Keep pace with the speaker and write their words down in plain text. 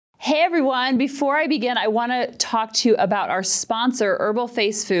Hey everyone, before I begin, I want to talk to you about our sponsor, Herbal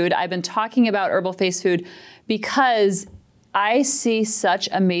Face Food. I've been talking about Herbal Face Food because I see such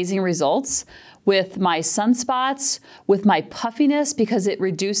amazing results with my sunspots, with my puffiness, because it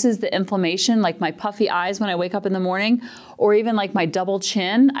reduces the inflammation, like my puffy eyes when I wake up in the morning, or even like my double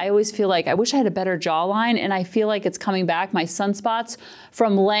chin. I always feel like I wish I had a better jawline, and I feel like it's coming back. My sunspots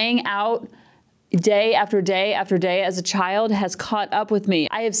from laying out day after day after day as a child has caught up with me.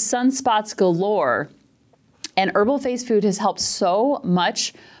 I have sunspots galore, and Herbal Face Food has helped so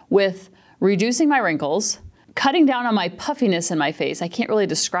much with reducing my wrinkles, cutting down on my puffiness in my face. I can't really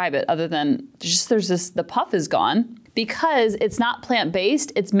describe it other than just the puff is gone. Because it's not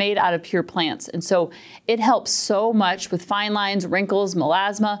plant-based, it's made out of pure plants. And so it helps so much with fine lines, wrinkles,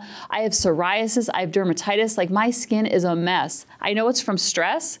 melasma. I have psoriasis, I have dermatitis. Like, my skin is a mess. I know it's from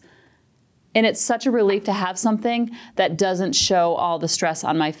stress, and it's such a relief to have something that doesn't show all the stress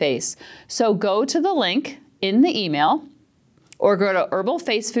on my face. So go to the link in the email or go to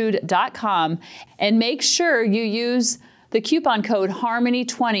herbalfacefood.com and make sure you use the coupon code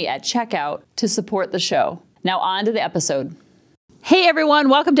HARMONY20 at checkout to support the show. Now on to the episode. Hey everyone,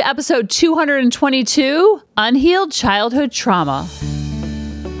 welcome to episode 222, Unhealed Childhood Trauma.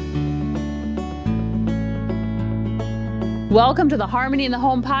 Welcome to the Harmony in the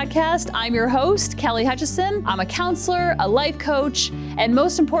Home podcast. I'm your host, Kelly Hutchison. I'm a counselor, a life coach, and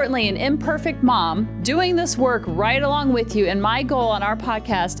most importantly, an imperfect mom doing this work right along with you. And my goal on our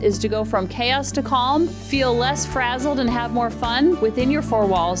podcast is to go from chaos to calm, feel less frazzled, and have more fun within your four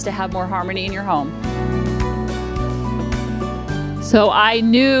walls to have more harmony in your home. So I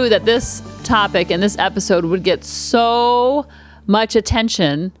knew that this topic and this episode would get so much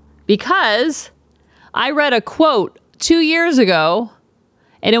attention because I read a quote 2 years ago,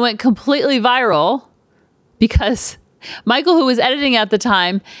 and it went completely viral because Michael, who was editing at the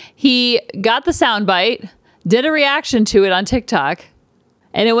time, he got the soundbite, did a reaction to it on TikTok,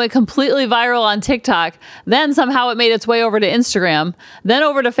 and it went completely viral on TikTok. Then somehow it made its way over to Instagram, then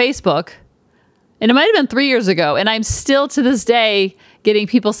over to Facebook. And it might have been 3 years ago, and I'm still to this day getting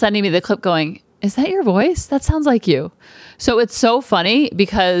people sending me the clip going, "Is that your voice? That sounds like you." So it's so funny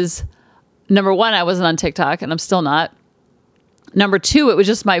because number one, I wasn't on TikTok, and I'm still not. Number two, it was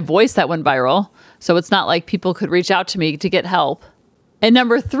just my voice that went viral. So it's not like people could reach out to me to get help. And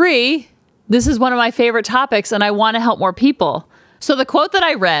number three, this is one of my favorite topics, and I want to help more people. So the quote that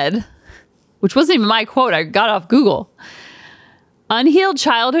I read, which wasn't even my quote, I got off Google. Unhealed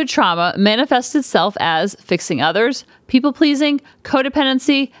childhood trauma manifests itself as fixing others, people-pleasing,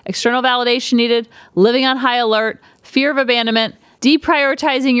 codependency, external validation needed, living on high alert, fear of abandonment,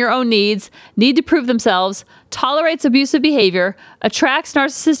 deprioritizing your own needs, need to prove themselves, tolerates abusive behavior, attracts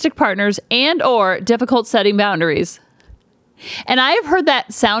narcissistic partners, and or difficult setting boundaries. And I have heard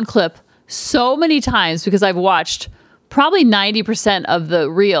that sound clip so many times because I've watched probably 90% of the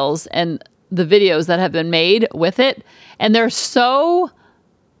reels and the videos that have been made with it. And they're so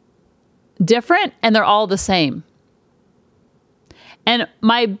different and they're all the same. And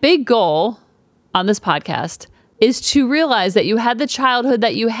my big goal on this podcast is to realize that you had the childhood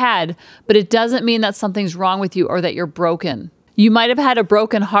that you had, but it doesn't mean that something's wrong with you or that you're broken. You might have had a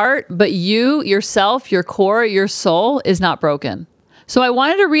broken heart, but you, yourself, your core, your soul is not broken. So I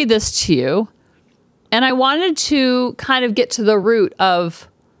wanted to read this to you, and I wanted to kind of get to the root of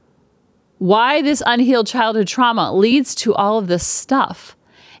why this unhealed childhood trauma leads to all of this stuff.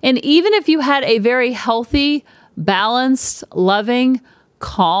 And even if you had a very healthy, balanced, loving,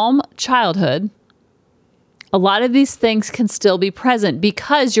 calm childhood, a lot of these things can still be present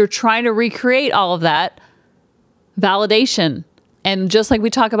because you're trying to recreate all of that validation. And just like we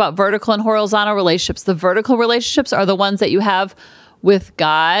talk about vertical and horizontal relationships, the vertical relationships are the ones that you have with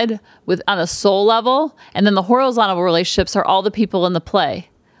God, on a soul level. And then the horizontal relationships are all the people in the play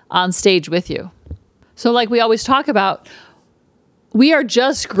on stage with you. So like we always talk about, we are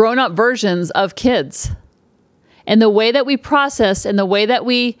just grown-up versions of kids. And the way that we process and the way that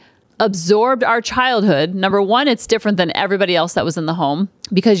we absorbed our childhood, number one, it's different than everybody else that was in the home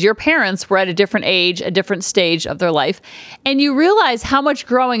because your parents were at a different age, a different stage of their life. And you realize how much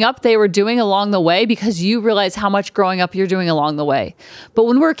growing up they were doing along the way because you realize how much growing up you're doing along the way. But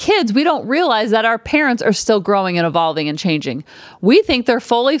when we're kids, we don't realize that our parents are still growing and evolving and changing. We think they're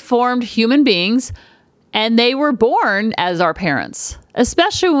fully formed human beings and they were born as our parents,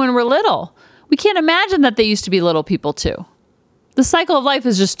 especially when we're little. We can't imagine that they used to be little people too. The cycle of life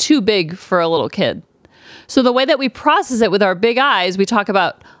is just too big for a little kid. So the way that we process it with our big eyes, we talk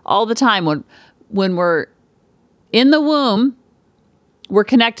about all the time when we're in the womb, we're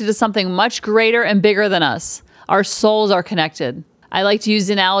connected to something much greater and bigger than us. Our souls are connected. I like to use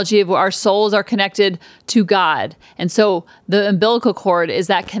the analogy of our souls are connected to God. And so the umbilical cord is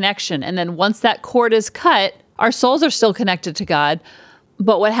that connection. And then once that cord is cut, our souls are still connected to God.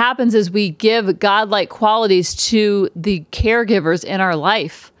 But what happens is we give God-like qualities to the caregivers in our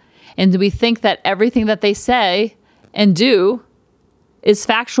life. And we think that everything that they say and do is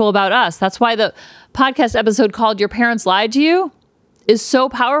factual about us. That's why the podcast episode called Your Parents Lied to You is so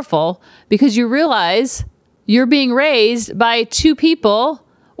powerful, because you realize you're being raised by 2 people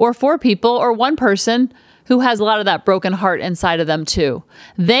or 4 people or 1 person who has a lot of that broken heart inside of them too.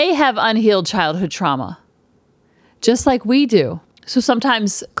 They have unhealed childhood trauma, just like we do. So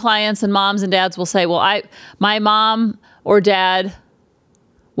sometimes clients and moms and dads will say, well, my mom or dad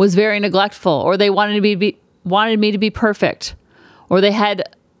was very neglectful, or they wanted me to be perfect, or they had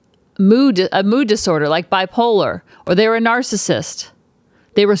a mood disorder like bipolar, or they were a narcissist.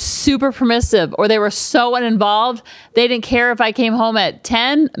 They were super permissive, or they were so uninvolved. They didn't care if I came home at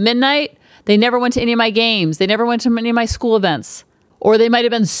 10, midnight. They never went to any of my games. They never went to any of my school events. Or they might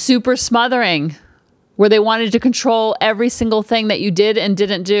have been super smothering, where they wanted to control every single thing that you did and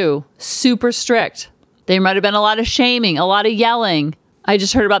didn't do. Super strict. There might have been a lot of shaming, a lot of yelling. I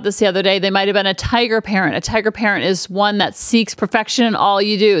just heard about this the other day. They might have been a tiger parent. A tiger parent is one that seeks perfection in all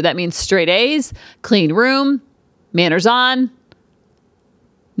you do. That means straight A's, clean room, manners on.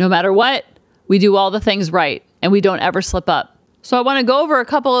 No matter what, we do all the things right, and we don't ever slip up. So I want to go over a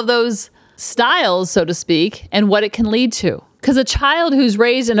couple of those styles, so to speak, and what it can lead to. Because a child who's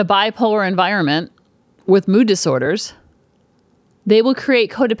raised in a bipolar environment with mood disorders, they will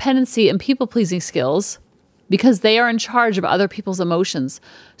create codependency and people-pleasing skills because they are in charge of other people's emotions.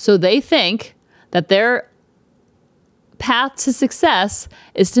 So they think that their path to success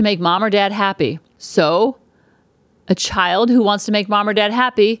is to make mom or dad happy. So a child who wants to make mom or dad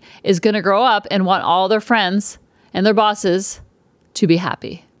happy is going to grow up and want all their friends and their bosses to be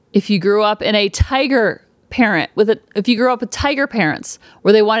happy. If you grew up in a tiger parent if you grew up with tiger parents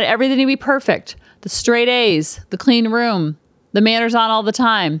where they wanted everything to be perfect, the straight A's, the clean room, the manners on all the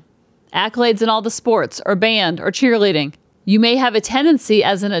time, accolades in all the sports or band or cheerleading, you may have a tendency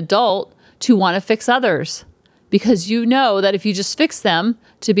as an adult to want to fix others, because you know that if you just fix them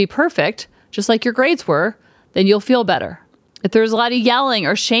to be perfect, just like your grades were, then you'll feel better. If there's a lot of yelling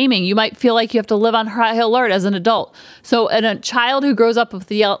or shaming, you might feel like you have to live on high alert as an adult. So a child who grows up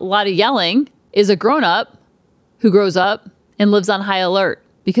with a lot of yelling is a grown-up who grows up and lives on high alert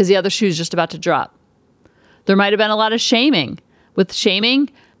because the other shoe is just about to drop. There might have been a lot of shaming. With shaming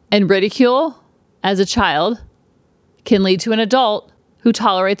and ridicule as a child can lead to an adult who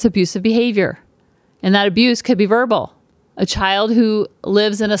tolerates abusive behavior. And that abuse could be verbal. A child who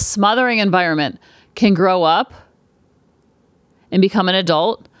lives in a smothering environment can grow up and become an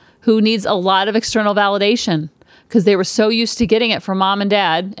adult who needs a lot of external validation because they were so used to getting it from mom and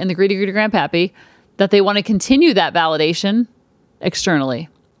dad and the greedy grandpappy that they want to continue that validation externally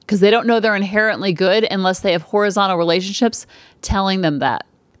because they don't know they're inherently good unless they have horizontal relationships telling them that.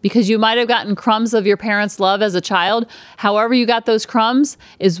 Because you might have gotten crumbs of your parents' love as a child. However you got those crumbs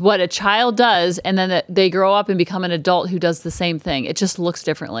is what a child does, and then they grow up and become an adult who does the same thing. It just looks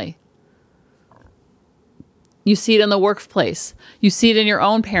differently. You see it in the workplace. You see it in your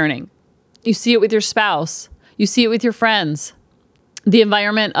own parenting. You see it with your spouse. You see it with your friends. The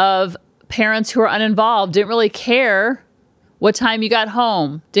environment of parents who are uninvolved, didn't really care what time you got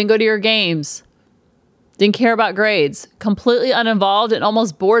home, didn't go to your games, didn't care about grades, completely uninvolved and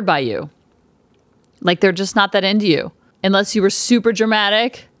almost bored by you. Like they're just not that into you, unless you were super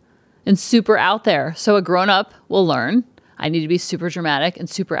dramatic and super out there. So a grown-up will learn, I need to be super dramatic and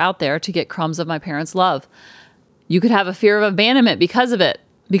super out there to get crumbs of my parents' love. You could have a fear of abandonment because of it,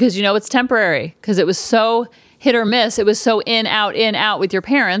 because you know it's temporary, because it was so hit or miss, it was so in, out with your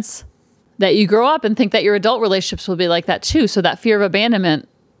parents that you grow up and think that your adult relationships will be like that too. So that fear of abandonment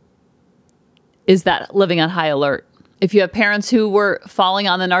is that living on high alert. If you have parents who were falling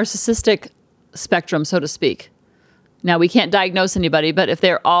on the narcissistic spectrum, so to speak. Now, we can't diagnose anybody, but if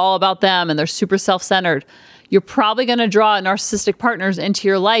they're all about them and they're super self-centered, you're probably going to draw narcissistic partners into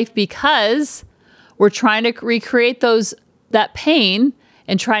your life because we're trying to recreate that pain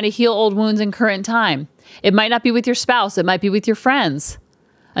and trying to heal old wounds in current time. It might not be with your spouse. It might be with your friends.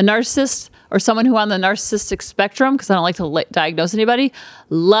 A narcissist or someone who on the narcissistic spectrum, because I don't like to diagnose anybody,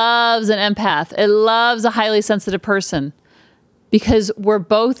 loves an empath. It loves a highly sensitive person because we're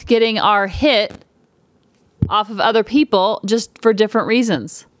both getting our hit off of other people just for different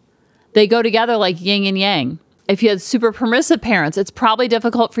reasons. They go together like yin and yang. If you had super permissive parents, it's probably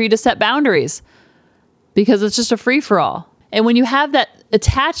difficult for you to set boundaries because it's just a free-for-all. And when you have that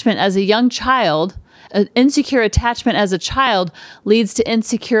attachment as a young child, An insecure attachment as a child leads to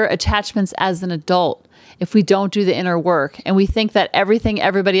insecure attachments as an adult if we don't do the inner work and we think that everything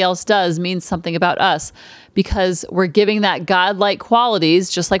everybody else does means something about us because we're giving that godlike qualities,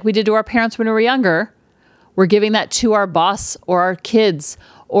 just like we did to our parents when we were younger. We're giving that to our boss or our kids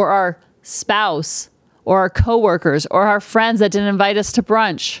or our spouse or our coworkers or our friends that didn't invite us to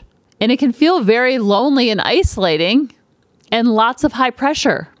brunch. And it can feel very lonely and isolating and lots of high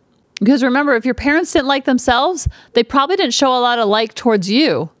pressure. Because remember, if your parents didn't like themselves, they probably didn't show a lot of like towards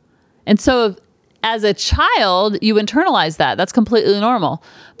you. And so as a child, you internalize that. That's completely normal.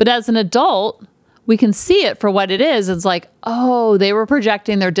 But as an adult, we can see it for what it is. It's like, oh, they were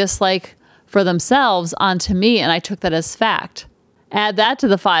projecting their dislike for themselves onto me, and I took that as fact. Add that to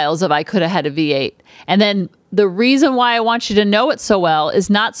the files of I could have had a V8. And then the reason why I want you to know it so well is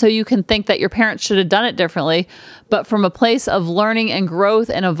not so you can think that your parents should have done it differently, but from a place of learning and growth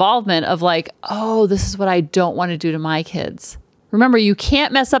and involvement of like, oh, this is what I don't want to do to my kids. Remember, you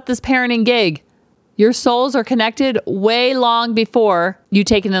can't mess up this parenting gig. Your souls are connected way long before you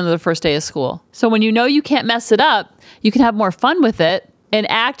take them to the first day of school. So when you know you can't mess it up, you can have more fun with it and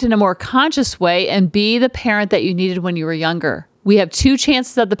act in a more conscious way and be the parent that you needed when you were younger. We have 2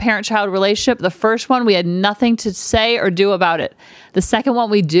 chances at the parent-child relationship. The first one, we had nothing to say or do about it. The second one,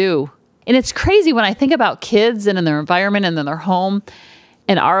 we do. And it's crazy when I think about kids and in their environment and in their home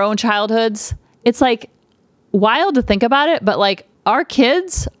and our own childhoods. It's like wild to think about it, but like our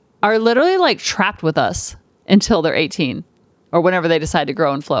kids are literally like trapped with us until they're 18 or whenever they decide to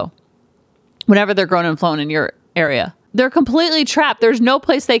grow and flow. Whenever they're grown and flown in your area. They're completely trapped. There's no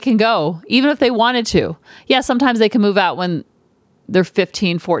place they can go, even if they wanted to. Yeah, sometimes they can move out when they're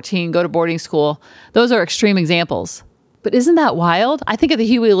 15, 14, go to boarding school. Those are extreme examples. But isn't that wild? I think of the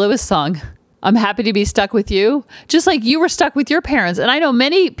Huey Lewis song, I'm happy to be stuck with you. Just like you were stuck with your parents. And I know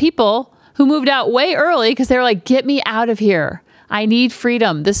many people who moved out way early because they were like, get me out of here. I need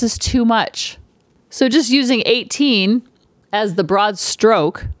freedom. This is too much. So just using 18 as the broad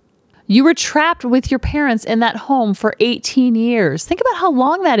stroke, you were trapped with your parents in that home for 18 years. Think about how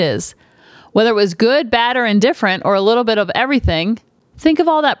long that is. Whether it was good, bad, or indifferent, or a little bit of everything, think of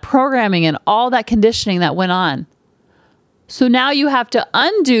all that programming and all that conditioning that went on. So now you have to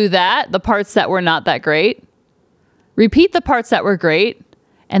undo that, the parts that were not that great, repeat the parts that were great,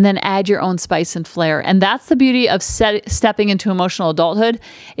 and then add your own spice and flair. And that's the beauty of stepping into emotional adulthood,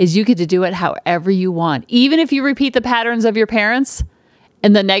 is you get to do it however you want. Even if you repeat the patterns of your parents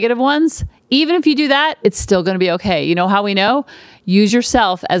and the negative ones, even if you do that, it's still going to be okay. You know how we know? Use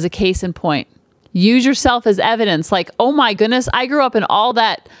yourself as a case in point. Use yourself as evidence. Like, oh my goodness, I grew up in all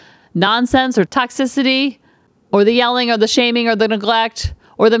that nonsense or toxicity or the yelling or the shaming or the neglect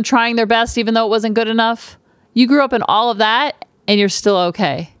or them trying their best even though it wasn't good enough. You grew up in all of that and you're still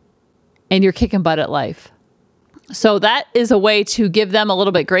okay. And you're kicking butt at life. So that is a way to give them a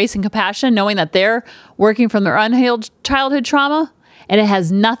little bit grace and compassion, knowing that they're working from their unhealed childhood trauma. And it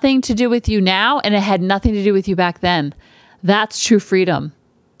has nothing to do with you now, and it had nothing to do with you back then. That's true freedom.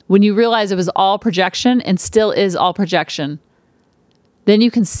 When you realize it was all projection and still is all projection, then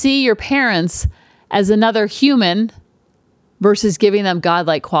you can see your parents as another human versus giving them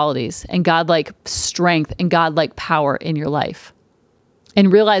godlike qualities and godlike strength and godlike power in your life.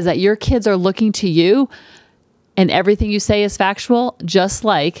 And realize that your kids are looking to you and everything you say is factual, just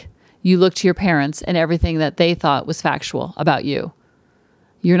like you look to your parents and everything that they thought was factual about you.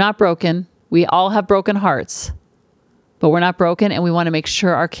 You're not broken. We all have broken hearts, but we're not broken, and we want to make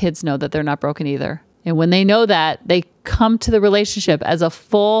sure our kids know that they're not broken either. And when they know that, they come to the relationship as a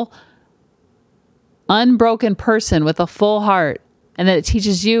full, unbroken person with a full heart, and that it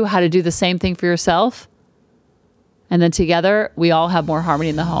teaches you how to do the same thing for yourself. And then together, we all have more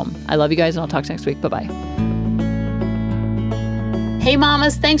harmony in the home. I love you guys, and I'll talk to you next week. Bye-bye. Hey,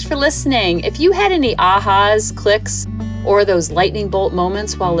 mamas, thanks for listening. If you had any ahas, clicks, or those lightning bolt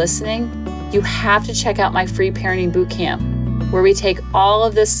moments while listening, you have to check out my free parenting bootcamp, where we take all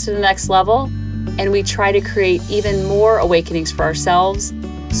of this to the next level and we try to create even more awakenings for ourselves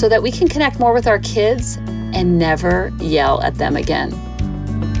so that we can connect more with our kids and never yell at them again.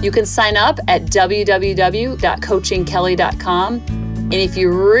 You can sign up at www.coachingkelly.com. And if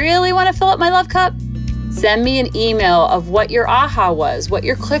you really want to fill up my love cup, send me an email of what your aha was, what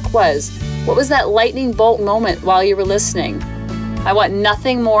your click was. What was that lightning bolt moment while you were listening? I want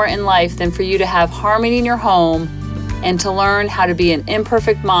nothing more in life than for you to have harmony in your home and to learn how to be an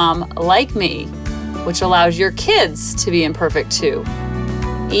imperfect mom like me, which allows your kids to be imperfect too,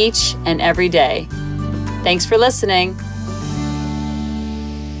 each and every day. Thanks for listening.